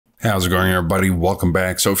How's it going, everybody? Welcome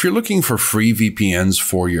back. So if you're looking for free VPNs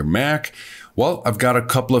for your Mac, well, I've got a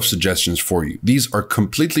couple of suggestions for you. These are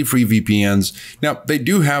completely free VPNs. Now, they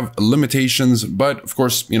do have limitations, but of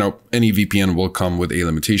course, any VPN will come with a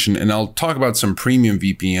limitation. And I'll talk about some premium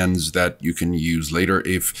VPNs that you can use later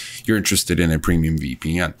if you're interested in a premium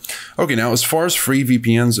VPN. Okay, now as far as free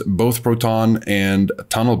VPNs, both Proton and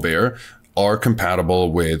TunnelBear are compatible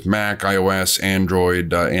with Mac, iOS,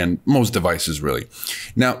 Android, and most devices really.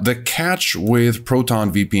 Now, the catch with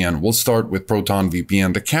Proton VPN, we'll start with Proton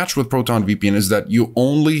VPN. The catch with Proton VPN is that you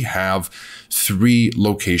only have 3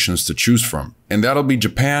 locations to choose from, and that'll be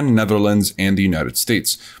Japan, Netherlands, and the United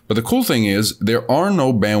States. But the cool thing is there are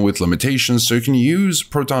no bandwidth limitations, so you can use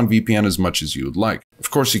Proton VPN as much as you would like.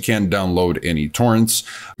 Of course, you can't download any torrents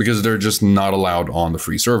because they're just not allowed on the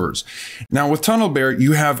free servers. Now, with TunnelBear,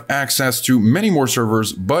 you have access to many more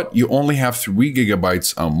servers, but you only have 3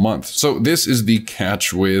 gigabytes a month. So this is the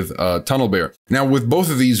catch with TunnelBear. Now, with both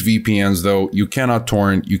of these VPNs, though, you cannot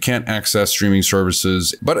torrent, you can't access streaming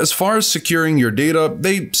services, but as far as securing your data,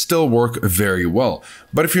 they still work very well.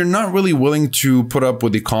 But if you're not really willing to put up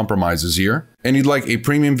with the compromises here, and you'd like a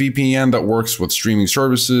premium VPN that works with streaming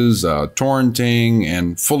services, torrenting,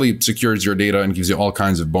 and fully secures your data and gives you all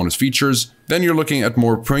kinds of bonus features, then you're looking at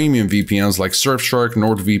more premium VPNs like Surfshark,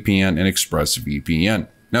 NordVPN, and ExpressVPN.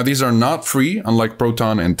 Now, these are not free, unlike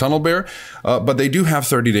Proton and TunnelBear, but they do have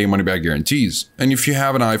 30-day money-back guarantees. And if you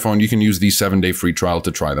have an iPhone, you can use the 7-day free trial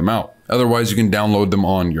to try them out. Otherwise, you can download them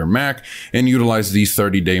on your Mac and utilize the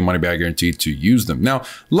 30-day money-back guarantee to use them. Now,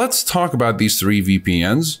 let's talk about these 3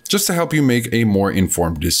 VPNs just to help you make a more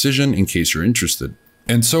informed decision in case you're interested.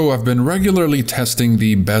 And so I've been regularly testing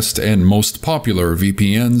the best and most popular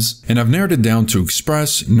VPNs, and I've narrowed it down to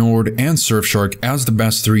Express, Nord, and Surfshark as the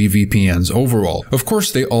best 3 VPNs overall. Of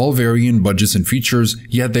course, they all vary in budgets and features,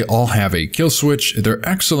 yet they all have a kill switch, they're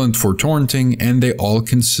excellent for torrenting, and they all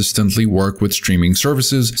consistently work with streaming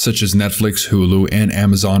services such as Netflix, Hulu, and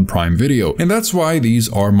Amazon Prime Video. And that's why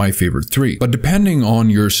these are my favorite 3. But depending on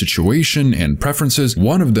your situation and preferences,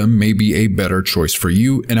 one of them may be a better choice for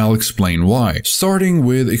you, and I'll explain why. Starting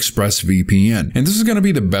with ExpressVPN. And this is going to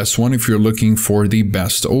be the best one if you're looking for the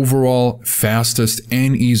best overall, fastest,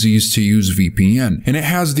 and easiest to use VPN. And it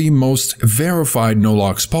has the most verified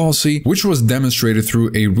no-locks policy, which was demonstrated through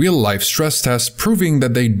a real-life stress test proving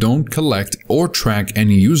that they don't collect or track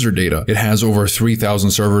any user data. It has over 3,000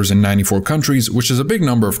 servers in 94 countries, which is a big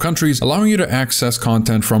number of countries, allowing you to access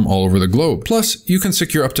content from all over the globe. Plus, you can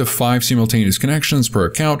secure up to 5 simultaneous connections per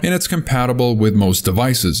account, and it's compatible with most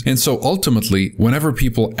devices. And so ultimately, whenever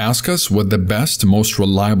people ask us what the best, most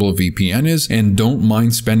reliable VPN is and don't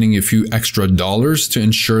mind spending a few extra dollars to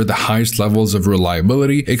ensure the highest levels of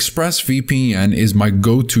reliability, ExpressVPN is my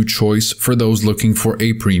go-to choice for those looking for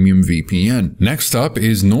a premium VPN. Next up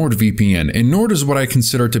is NordVPN, and Nord is what I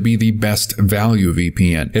consider to be the best value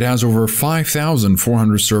VPN. It has over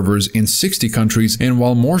 5,400 servers in 60 countries, and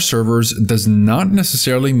while more servers does not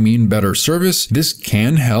necessarily mean better service, this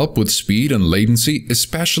can help with speed and latency,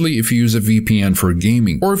 especially if you use a VPN for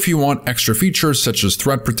gaming, or if you want extra features such as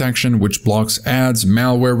threat protection, which blocks ads,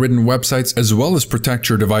 malware-ridden websites, as well as protect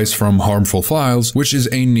your device from harmful files, which is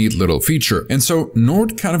a neat little feature. And so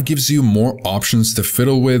Nord kind of gives you more options to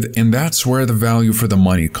fiddle with, and that's where the value for the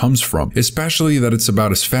money comes from, especially that it's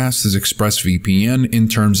about as fast as ExpressVPN in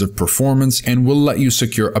terms of performance and will let you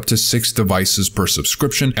secure up to 6 devices per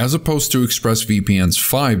subscription as opposed to ExpressVPN's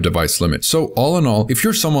 5 device limit. So all in all, if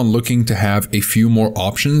you're someone looking to have a few more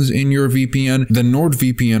options in your VPN, then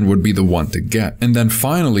NordVPN would be the one to get. And then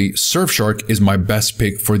finally, Surfshark is my best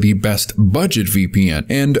pick for the best budget VPN.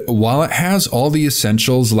 And while it has all the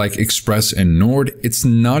essentials like Express and Nord, it's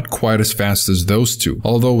not quite as fast as those two.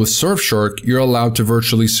 Although with Surfshark, you're allowed to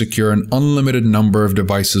virtually secure an unlimited number of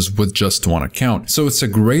devices with just 1 account. So it's a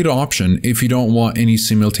great option if you don't want any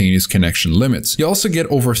simultaneous connection limits. You also get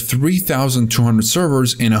over 3,200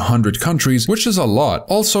 servers in 100 countries, which is a lot.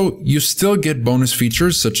 Also, you still get bonus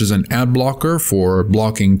features such as an ad blocker for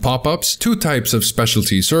blocking pop-ups, 2 types of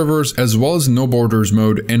specialty servers, as well as no borders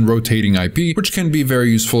mode and rotating IP, which can be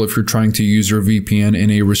very useful if you're trying to use your VPN in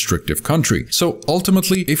a restrictive country. So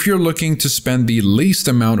ultimately, if you're looking to spend the least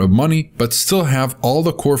amount of money, but still have all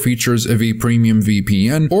the core features of a premium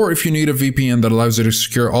VPN, or if you need a VPN that allows you to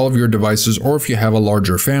secure all of your devices, or if you have a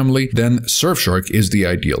larger family, then Surfshark is the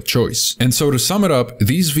ideal choice. And so to sum it up,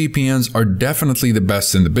 these VPNs are definitely the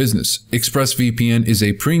best in the business. ExpressVPN is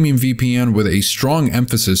a premium VPN with a a strong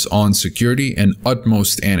emphasis on security and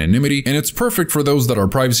utmost anonymity, and it's perfect for those that are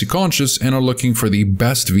privacy conscious and are looking for the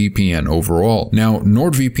best VPN overall. Now,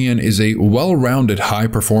 NordVPN is a well-rounded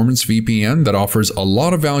high-performance VPN that offers a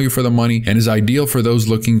lot of value for the money and is ideal for those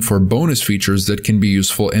looking for bonus features that can be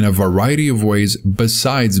useful in a variety of ways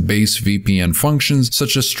besides base VPN functions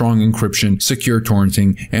such as strong encryption, secure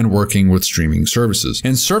torrenting, and working with streaming services.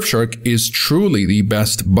 And Surfshark is truly the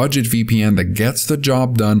best budget VPN that gets the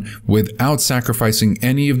job done without sacrificing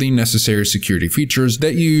any of the necessary security features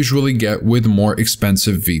that you usually get with more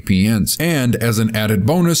expensive VPNs. And as an added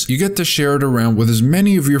bonus, you get to share it around with as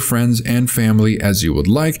many of your friends and family as you would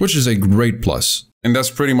like, which is a great plus. And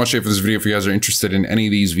that's pretty much it for this video. If you guys are interested in any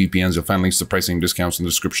of these VPNs, you'll find links to pricing and discounts in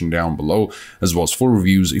the description down below, as well as full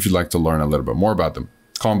reviews if you'd like to learn a little bit more about them.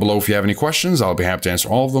 Comment below if you have any questions. I'll be happy to answer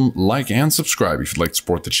all of them. Like and subscribe if you'd like to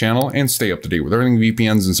support the channel and stay up to date with everything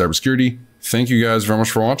VPNs and cybersecurity. Thank you guys very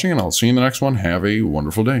much for watching, and I'll see you in the next one. Have a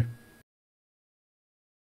wonderful day.